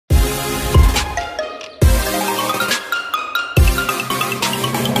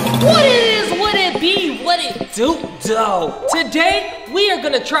ready? Today, we are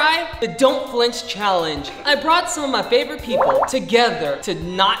gonna try the Don't Flinch Challenge. I brought some of my favorite people together to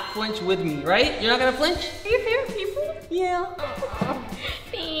not flinch with me, right? You're not gonna flinch? Are your favorite people? Yeah. Oh,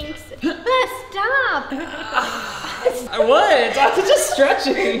 thanks. Stop. I was. I was just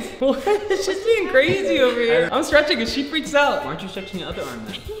stretching. What? It's just being crazy over here. I'm stretching and she freaks out. Why aren't you stretching the other arm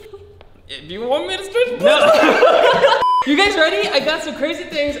then? If you want me to stretch, no. You guys ready? I got some crazy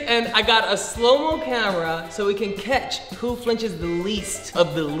things and I got a slow-mo camera so we can catch who flinches the least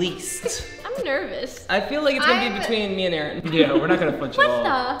of the least. I'm nervous. I feel like it's gonna be between me and Aaron. Yeah, we're not gonna flinch at all.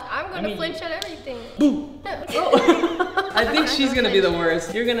 I'm gonna flinch at everything. Boo. Oh. I think she's gonna be the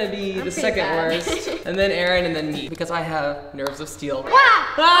worst. You're gonna be the second worst. And then Aaron and then me because I have nerves of steel.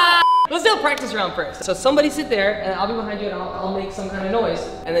 Ah! Let's do a practice round first. So somebody sit there and I'll be behind you and I'll make some kind of noise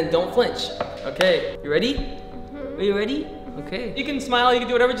and then don't flinch. Okay, you ready? Are you ready? Okay. You can smile, you can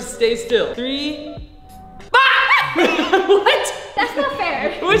do whatever, just stay still. 3. Ah! What? That's not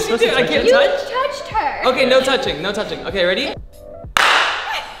fair. What'd she do? I can't You touch? touched her. Okay, no touching, no touching. Okay, ready?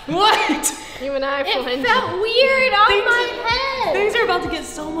 What? You and I flinched. It felt weird on my head. Things are about to get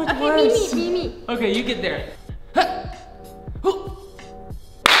so much worse. Me. Okay, you get there. What?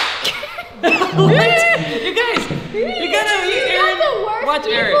 You guys, you gotta be Aaron. The worst Watch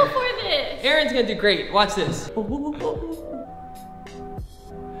Aaron. for this. Aaron's gonna do great. Watch this.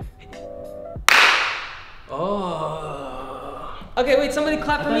 Oh. Okay, wait. Somebody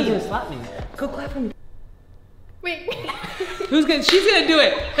clap for me. Slap me. Go clap for me. Wait. Who's gonna? She's gonna do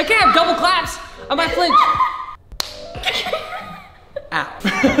it. I can't have double claps. I might flinch. Ow.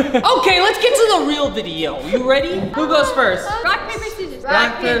 Okay, let's get to the real video. You ready? Who goes first? Rock, paper, scissors.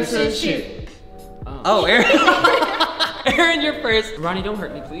 Rock, paper, scissors, shoot. Oh, Aaron. Aaron, you're first. Ronnie, don't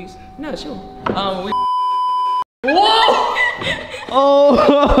hurt me, please. No, she won't. Whoa!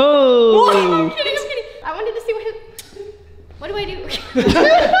 Oh! I'm kidding. I wanted to see what do I do?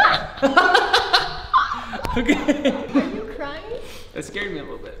 Okay. Are you crying? That scared me a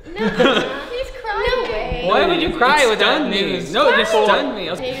little bit. No, he's crying. No way. Why would you cry with that news? No, it just stunned me.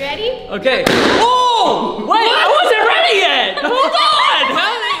 Are you ready? Okay. Oh! Wait, I wasn't ready yet! Hold on!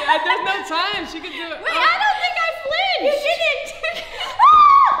 There's no time. She could do it. Wait, I don't think I flinched. You didn't.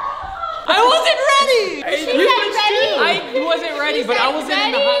 I wasn't ready! She said ready. I wasn't ready, but I wasn't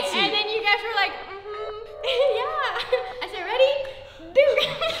in the hot seat. And then you guys were like, yeah. I said ready? Do.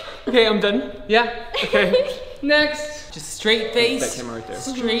 Okay, I'm done. Yeah? Okay. Next. Just straight face. That camera right there.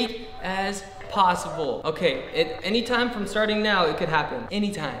 Straight as possible. Okay, at any time from starting now, it could happen.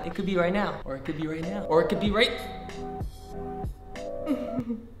 Anytime. It could be right now, or it could be right now, or it could be right.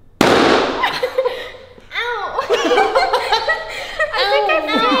 Ow. I think I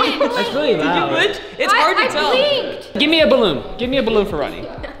flinched. That's really loud. Did you flinch? It's hard to tell. Blinked. Give me a balloon. Give me a balloon for Ronnie.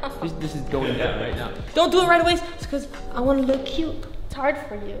 This is going down right now. Don't do it right away. It's because I want to look cute. It's hard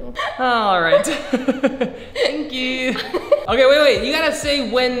for you. All right. Thank you. Okay, wait. You gotta say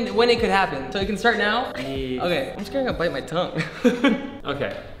when it could happen. So you can start now? Yeah. Okay. I'm scared I'm gonna bite my tongue.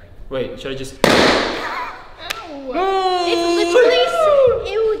 Okay. Wait, should I just... Ow. It's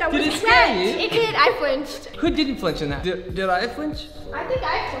literally, ew, that Did was it scare you? It did, I flinched. Who didn't flinch in that? Did I flinch? I think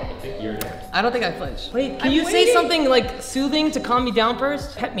I flinched. I think you're there. I don't think I flinched. Wait, can I'm you say waiting. something like soothing to calm me down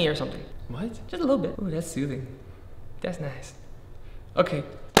first? Pet me or something. What? Just a little bit. Oh, that's soothing. That's nice. Okay.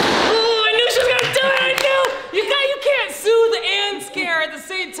 Oh, I knew she was gonna do it. I knew. You can't soothe and scare at the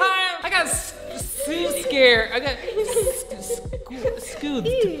same time. I got soothe scare. I got scoothed.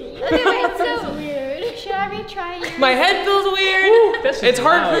 Okay, wait, so weird. Should I retry yours? My head feels weird. It's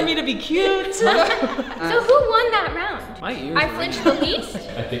hard for me to be cute. So who won that round? My ears I are flinched the least?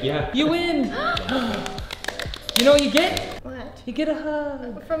 I think, yeah. You win. You know what you get? What? You get a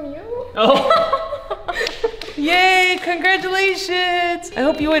hug. From you? Oh. Yay, congratulations. I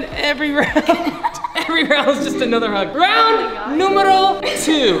hope you win every round. Every round is just another hug. Round numero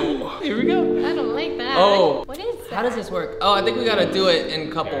 2. Here we go. I don't like that. Oh. What is that? How does this work? Oh, I think we gotta do it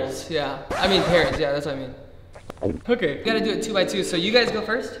in couples. Yeah. I mean pairs. Yeah, that's what I mean. Okay. We gotta do it 2 by 2. So you guys go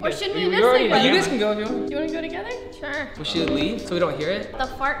first. Or should we You just already like, Oh, you guys can go if you want. do you want to go together? Sure. We should leave so we don't hear it. The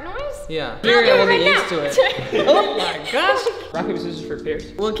fart noise? Yeah. I'll do Miriam will it get right used now. to it. Oh my gosh. Rock, paper, scissors for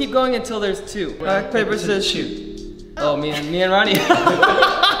pairs. We'll keep going until there's 2. Rock, paper, scissors, shoot. Oh, me and Ronnie.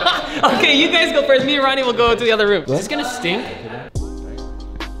 Okay, you guys go first. Me and Ronnie will go to the other room. Is this gonna stink?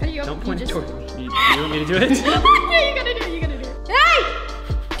 Are you Don't point it just... towards me. You want me to do it? Yeah, you gotta do it, you gotta do it. Hey!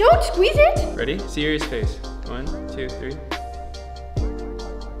 Don't squeeze it! Ready? Serious face. 1, 2, 3.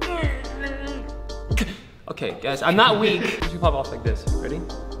 Okay, guys, I'm not weak. You pop off like this. Ready?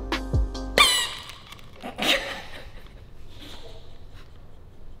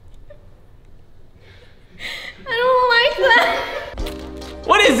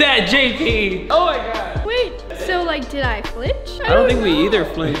 that, JP? Oh my god. Wait, so like, did I flinch? I don't think we either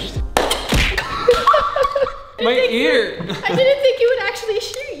flinched. My ear. I didn't think it would actually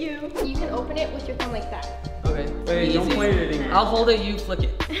shoot you. You can open it with your thumb like that. Okay. Wait, don't play it anymore. I'll hold it, you flick it.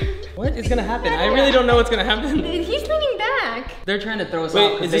 What is gonna happen? I really don't know what's gonna happen. He's leaning back. They're trying to throw us Wait,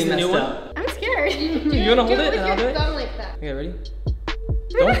 off because is they this a messed new one? up. I'm scared. You wanna hold it and I'll do it? Thumb like that. Okay, ready?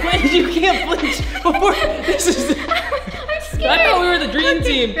 Don't flinch. You can't flinch. Before this is. I'm scared. I thought we were the dream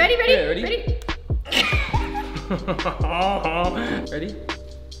team. Ready? Okay, Ready? Ready?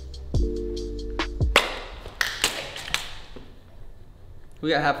 We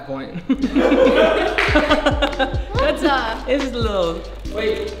got half a point. What's up? It's just a little.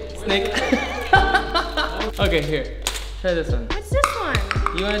 Wait, snake. Okay, here. Try this one. What's this one?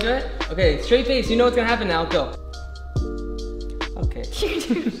 You wanna do it? Okay, straight face. You know what's gonna happen now. Go. Okay.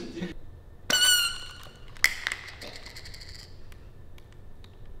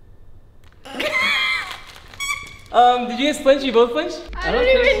 Did you guys flinch? You both flinched? I don't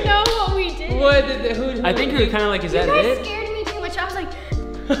even know what we did. What did who I think you were kind of like, is that You guys it? scared me too much. I was like,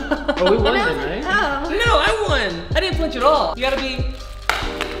 Oh, we won and I then, was right? like, oh. No, I won. I didn't flinch at all. You gotta be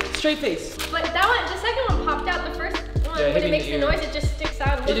straight face. But that one, the second one popped out. The first one, Yeah, when hit it me makes in the the ear. noise, it just sticks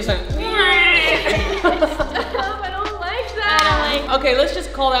out. It just went. Stop, I don't like that. Okay, let's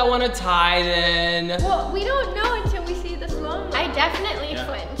just call that one a tie then. Well, we don't know until we see the slow-mo. I definitely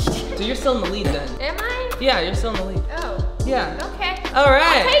flinched. So you're still in the lead then. Am I? Yeah, you're still in the lead. Oh. Yeah. Okay. All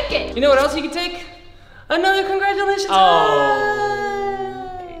right. I'll take it. You know what else you can take? Another congratulations. Oh.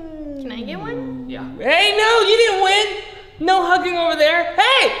 Can I get one? Yeah. Hey, no, you didn't win. No hugging over there.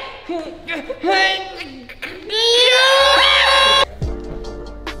 Hey.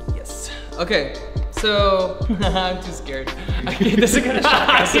 Yes. Okay. So I'm too scared. This is gonna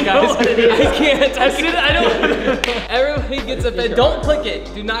shock us, guys. I can't. I don't. Everybody gets a pen. Don't click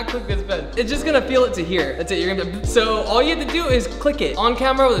it. Do not click this pen. It's just gonna feel it to here. That's it. You're gonna. So all you have to do is click it on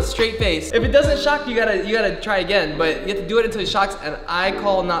camera with a straight face. If it doesn't shock, you gotta try again. But you have to do it until it shocks, and I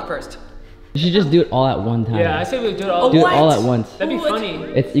call not first. You should just do it all at one time. Yeah, I say we do it all. Do it What? all at once. That'd be funny.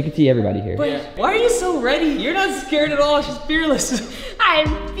 It's you can see everybody here. But why are you so ready? You're not scared at all. She's fearless. I'm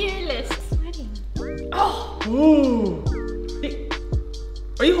fearless. Sweating. Oh. Ooh. Hey,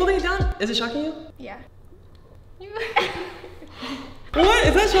 are you holding it down? Is it shocking you? Yeah. What?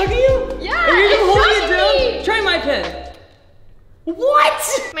 Is that shocking you? Yeah, Are you just it's holding it shocking down? me. Try my pen. What?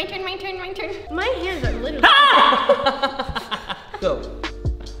 My turn. My hands are literally. Go.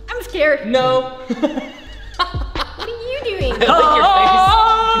 I'm scared. No. What are you doing? I like your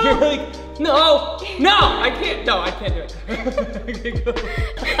face. You're like, no, I can't do it. Okay, go.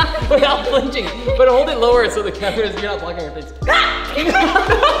 Without flinching, but hold it lower so the camera is, you're not blocking your face.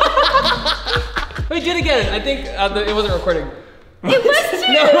 Wait, do it again. I think it wasn't recording. It was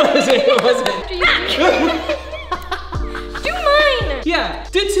too. No, it wasn't. Do mine. Yeah,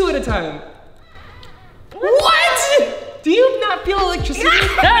 do two at a time. What? Do you not feel electricity?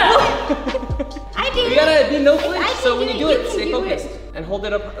 I do. You gotta be no flinch, I can so when do you do it. it, You stay can do focused. it. And hold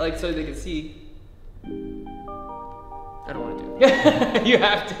it up like so they can see. I don't want to do it. You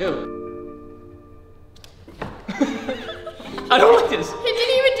have to. I don't like this. He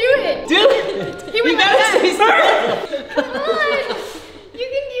didn't even do it. Do it. He went You like gotta that. stay still. Come on. You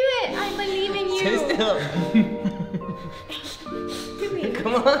can do it. I believe in you. Stay still. Do it.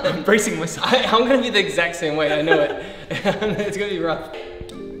 Come on. I'm bracing myself. I'm gonna be the exact same way. I know it. It's gonna be rough.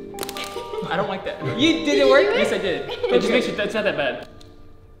 I don't like that. You did it work? do it? Yes, I did. It just makes it. That's not that bad.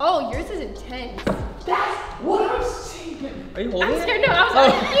 Oh, yours is intense. That's what I'm saying. Are you holding I'm it? scared. No, Oh.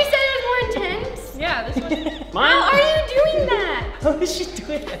 you said it was more intense. Yeah, this one. Mine. How are you doing that? How is she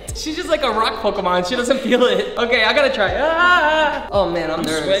doing it? She's just like a rock Pokemon. She doesn't feel it. Okay, I gotta try. Ah! Oh man, I'm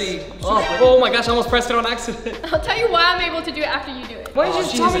nervous. sweaty. Oh my gosh, I almost pressed it on accident. I'll tell you why I'm able to do it after you do it. Why did you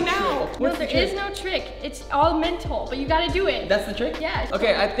just tell me she's a now? trick. No, there is no trick. It's all mental, but you gotta do it. That's the trick? Yeah. it's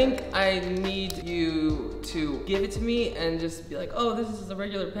Okay, I think I need you to give it to me and just be like, oh, this is a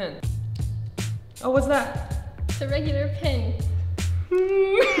regular pen. Oh, what's that? It's a regular pin.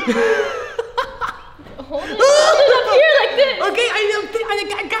 Hold it up here like this. Okay, I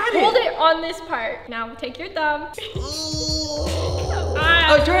got it. Hold it on this part. Now take your thumb.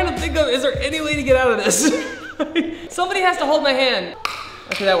 I'm trying to think of, is there any way to get out of this? Somebody has to hold my hand.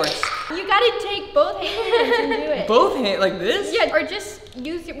 Okay, that works. You gotta take both hands and do it. Both hands, like this? Yeah, or just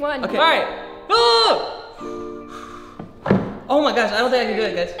use your one. Okay, all right. Oh! Oh my gosh, I don't think I can do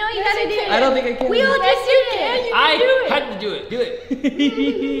it, guys. No, you gotta do it. I don't think I can. We all just did it. I had to do it. Do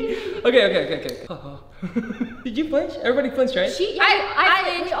it. Okay. Did you flinch? Everybody flinched, right? We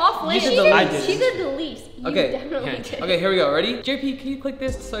all flinched. You did the least. She did the least. You Okay. definitely did. Okay, here we go. Ready? JP, can you click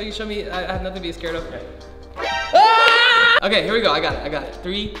this so you show me? I have nothing to be scared of. Ah! Okay, here we go. I got it.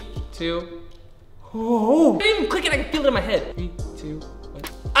 3, 2. Oh! I didn't even click it. I can feel it in my head. 3, 2, 1.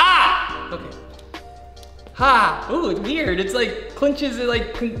 Ah! Okay. Ha! Ooh, it's weird. It's like clinches. It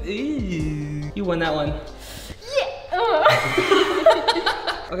like. You won that one. Yeah.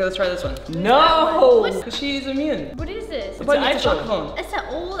 Okay, let's try this one. No! Because she's immune. What is this? It's an iPhone. phone. It's an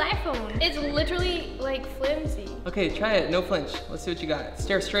old iPhone. It's literally like flimsy. Okay, try it. No flinch. Let's see what you got.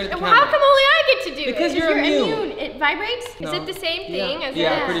 Stare straight at the Well, camera. how come only I get to do it? Because you're immune. It vibrates? No. Is it the same thing as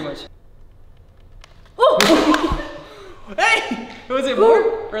Yeah, that? pretty much. Oh! Hey! Was it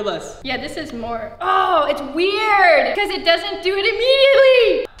more or less? Yeah, this is more. Oh, it's weird because it doesn't do it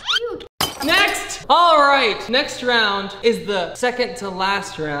immediately. Next! All right, next round is the second to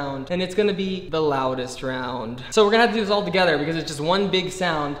last round, and it's gonna be the loudest round. So we're gonna have to do this all together because it's just one big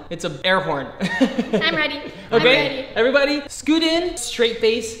sound. It's an air horn. I'm ready. Okay, I'm ready. everybody, scoot in, straight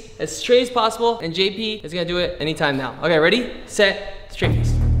face, as straight as possible, and JP is gonna do it anytime now. Okay, ready, set, straight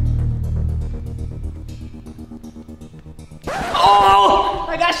face. Oh!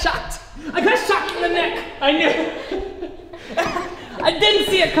 I got shocked. I got shocked in the neck. I knew. I didn't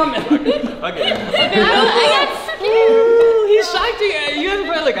see it coming. Okay. I got scared. Ooh, he shocked you. You guys are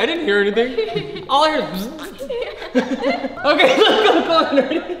probably like, I didn't hear anything. All I heard is okay, let's go. Come on,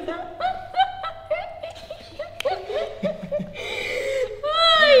 ready?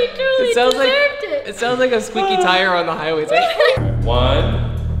 Oh, you truly deserved it. It sounds like a squeaky tire on the highway. It's like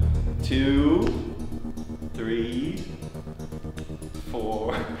 1, 2, 3,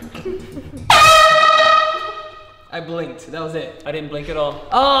 4. I blinked. That was it. I didn't blink at all.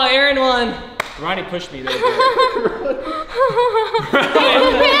 Oh, Aaron won. Ronnie pushed me there. I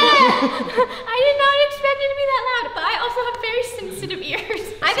did not expect it to be that loud, but I also have very sensitive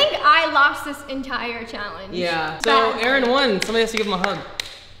ears. I think I lost this entire challenge. Yeah. So Aaron won. Somebody has to give him a hug.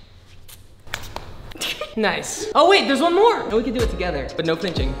 Nice. Oh wait, there's one more. And we can do it together, but no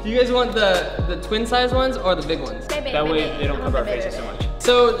flinching. Do you guys want the twin size ones or the big ones? That way they don't cover our faces so much.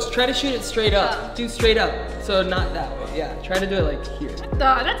 So just try to shoot it straight up. Do straight up. So not that way. Yeah. Try to do it like here.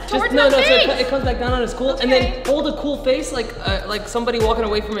 That's towards No, my so face. it comes back down on his cool, and then hold a cool face like somebody walking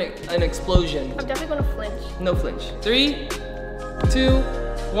away from an explosion. I'm definitely gonna flinch. No flinch. 3, 2,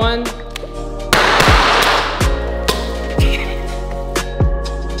 1.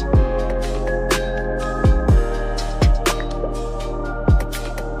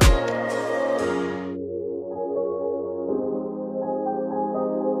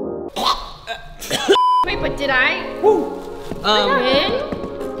 Wait, but did I Woo. win?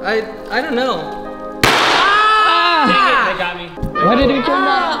 I don't know. Dang it, they got me. Why did it turn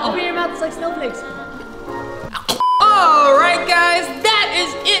that? Open your mouth, it's like snowflakes. All right, guys, that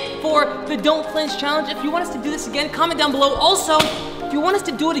is it for the Don't Flinch Challenge. If you want us to do this again, comment down below. Also, if you want us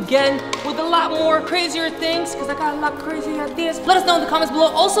to do it again with a lot more crazier things, because I got a lot crazy ideas, let us know in the comments below.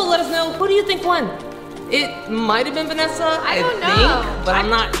 Also, let us know, who do you think won? It might have been Vanessa, I don't think, know. but I'm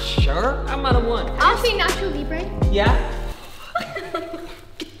not sure. I might have won. I'll say Nacho Libre. Yeah?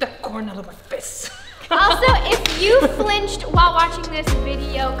 Get that corn out of my face. Also, if you flinched while watching this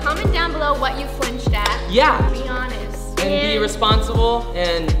video, comment down below what you flinched at. Yeah. Be honest. And be responsible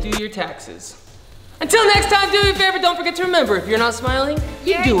and do your taxes. Until next time, do me a favor, don't forget to remember, if you're not smiling,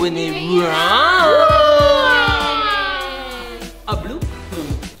 you're doing it wrong. A bloop.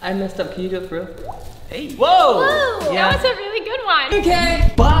 I messed up, can you do it for real? Hey. Whoa! Whoa, Yeah. that was a really good one.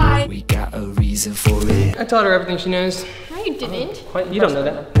 Okay, bye. We got a reason for it. I taught her everything she knows. No, you didn't. You don't know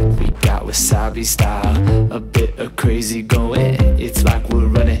that. We got Wassabi style, a bit of crazy going. It's like we're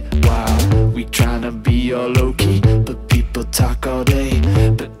running wild. We tryna be all low key, but people talk all day,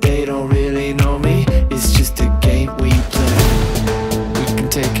 but they don't really know me. It's just a game we play. We can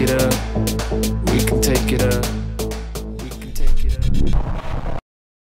take it up. We can take it up.